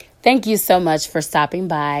Thank you so much for stopping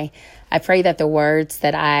by. I pray that the words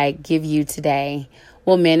that I give you today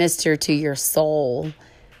will minister to your soul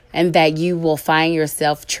and that you will find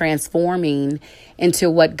yourself transforming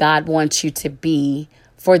into what God wants you to be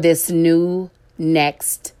for this new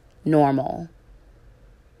next normal.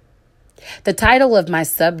 The title of my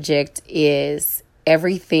subject is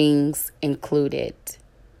Everything's Included.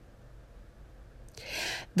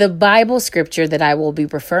 The Bible scripture that I will be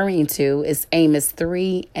referring to is Amos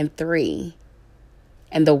 3:3.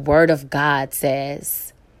 And the word of God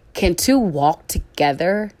says, "Can two walk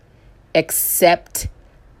together except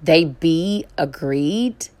they be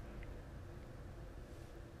agreed?"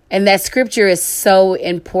 And that scripture is so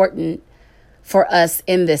important for us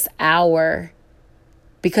in this hour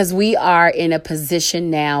because we are in a position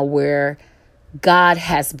now where God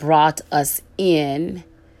has brought us in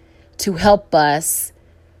to help us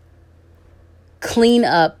clean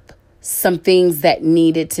up some things that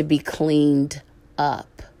needed to be cleaned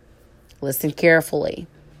up. Listen carefully.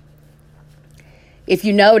 If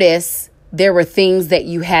you notice, there were things that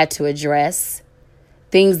you had to address,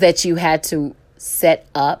 things that you had to set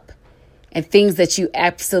up, and things that you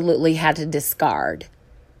absolutely had to discard.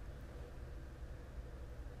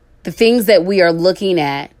 The things that we are looking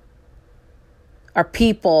at are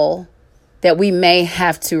people that we may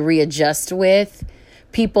have to readjust with,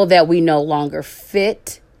 people that we no longer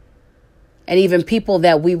fit, and even people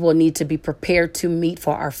that we will need to be prepared to meet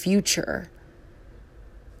for our future.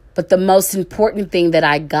 But the most important thing that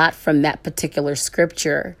I got from that particular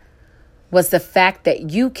scripture was the fact that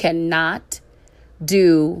you cannot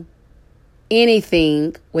do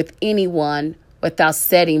anything with anyone without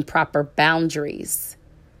setting proper boundaries.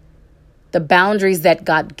 The boundaries that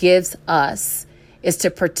God gives us is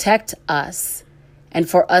to protect us and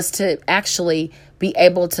for us to actually be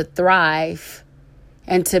able to thrive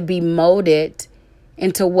and to be molded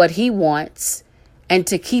into what He wants and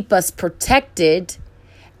to keep us protected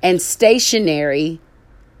and stationary,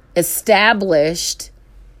 established,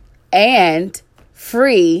 and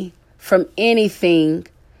free from anything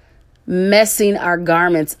messing our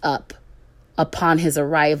garments up upon His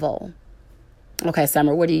arrival. Okay,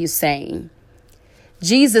 Summer, what are you saying?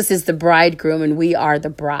 Jesus is the bridegroom and we are the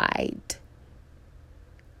bride.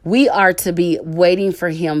 We are to be waiting for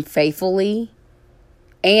Him faithfully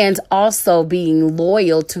and also being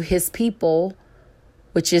loyal to His people,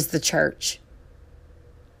 which is the church.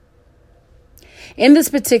 In this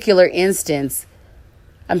particular instance,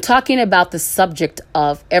 I'm talking about the subject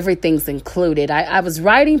of everything's included. I was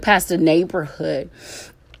riding past a neighborhood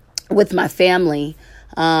with my family.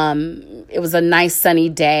 It was a nice sunny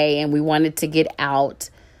day and we wanted to get out.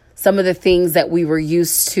 Some of the things that we were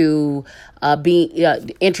used to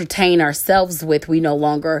entertain ourselves with, we no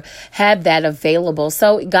longer have that available.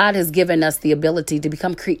 So God has given us the ability to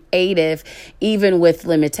become creative, even with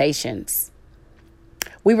limitations.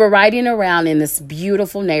 We were riding around in this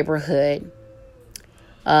beautiful neighborhood.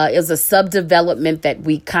 It was a subdevelopment that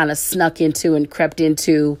we kind of snuck into and crept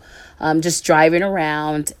into, just driving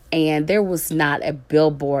around. And there was not a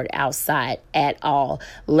billboard outside at all,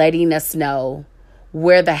 letting us know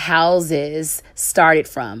where the houses started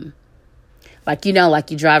from. Like you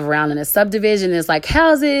drive around in a subdivision, there's like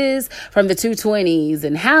houses from the 220s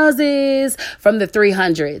and houses from the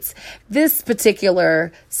 300s. This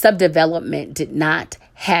particular subdevelopment did not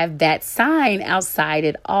have that sign outside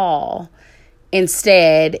at all.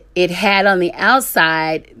 Instead, it had on the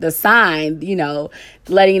outside the sign,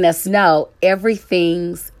 letting us know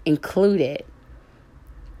everything's included.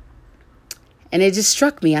 And it just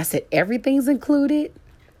struck me. I said, everything's included?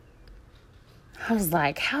 I was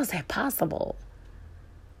like, how's that possible?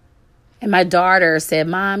 And my daughter said,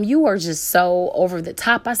 Mom, you are just so over the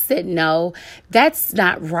top. I said, no, that's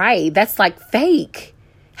not right. That's like fake.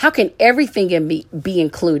 How can everything be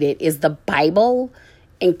included? Is the Bible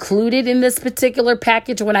included in this particular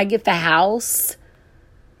package when I get the house?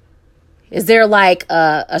 Is there like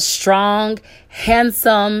a strong,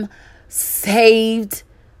 handsome, saved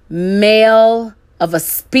male of a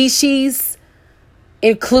species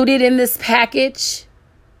included in this package?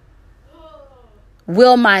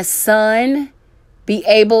 Will my son be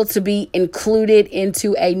able to be included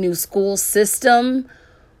into a new school system,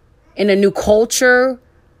 in a new culture,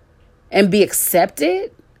 and be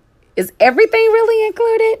accepted? Is everything really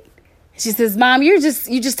included? She says, Mom, you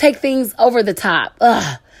just take things over the top.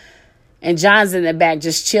 Ugh. And John's in the back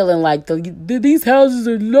just chilling like, these houses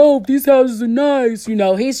are low, these houses are nice.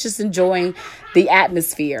 He's just enjoying the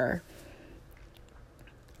atmosphere.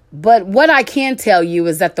 But what I can tell you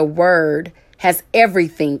is that the word has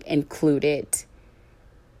everything included.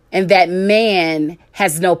 and that man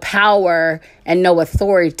has no power and no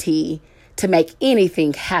authority to make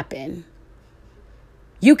anything happen.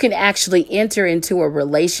 You can actually enter into a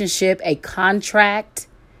relationship, a contract,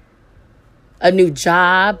 a new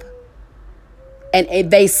job,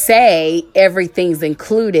 and they say everything's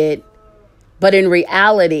included, but in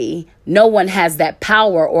reality, no one has that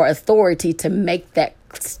power or authority to make that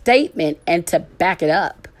statement and to back it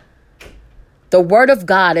up. The Word of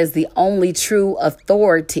God is the only true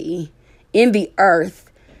authority in the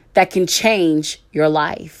earth that can change your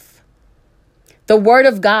life. The Word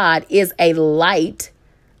of God is a light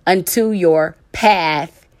unto your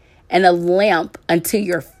path and a lamp unto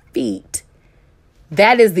your feet.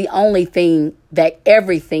 That is the only thing that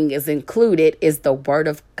everything is included, is the Word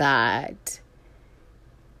of God.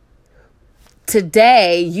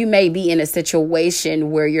 Today, you may be in a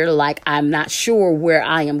situation where you're like, I'm not sure where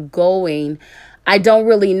I am going. I don't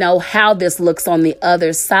really know how this looks on the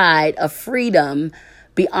other side of freedom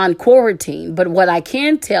beyond quarantine. But what I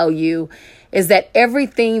can tell you is that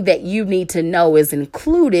everything that you need to know is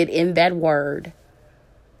included in that word.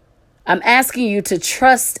 I'm asking you to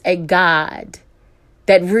trust a God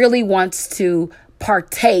that really wants to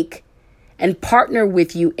partake and partner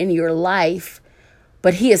with you in your life.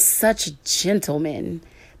 But he is such a gentleman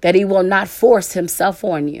that he will not force himself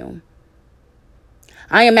on you.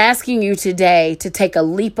 I am asking you today to take a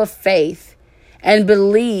leap of faith and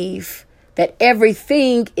believe that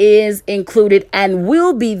everything is included and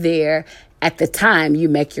will be there at the time you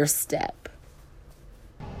make your step.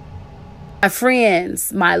 My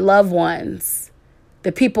friends, my loved ones,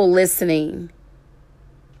 the people listening,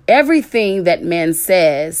 everything that man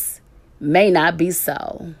says may not be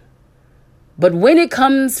so. But when it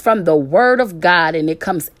comes from the Word of God and it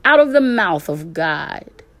comes out of the mouth of God,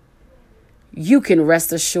 you can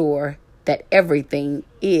rest assured that everything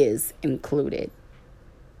is included.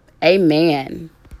 Amen.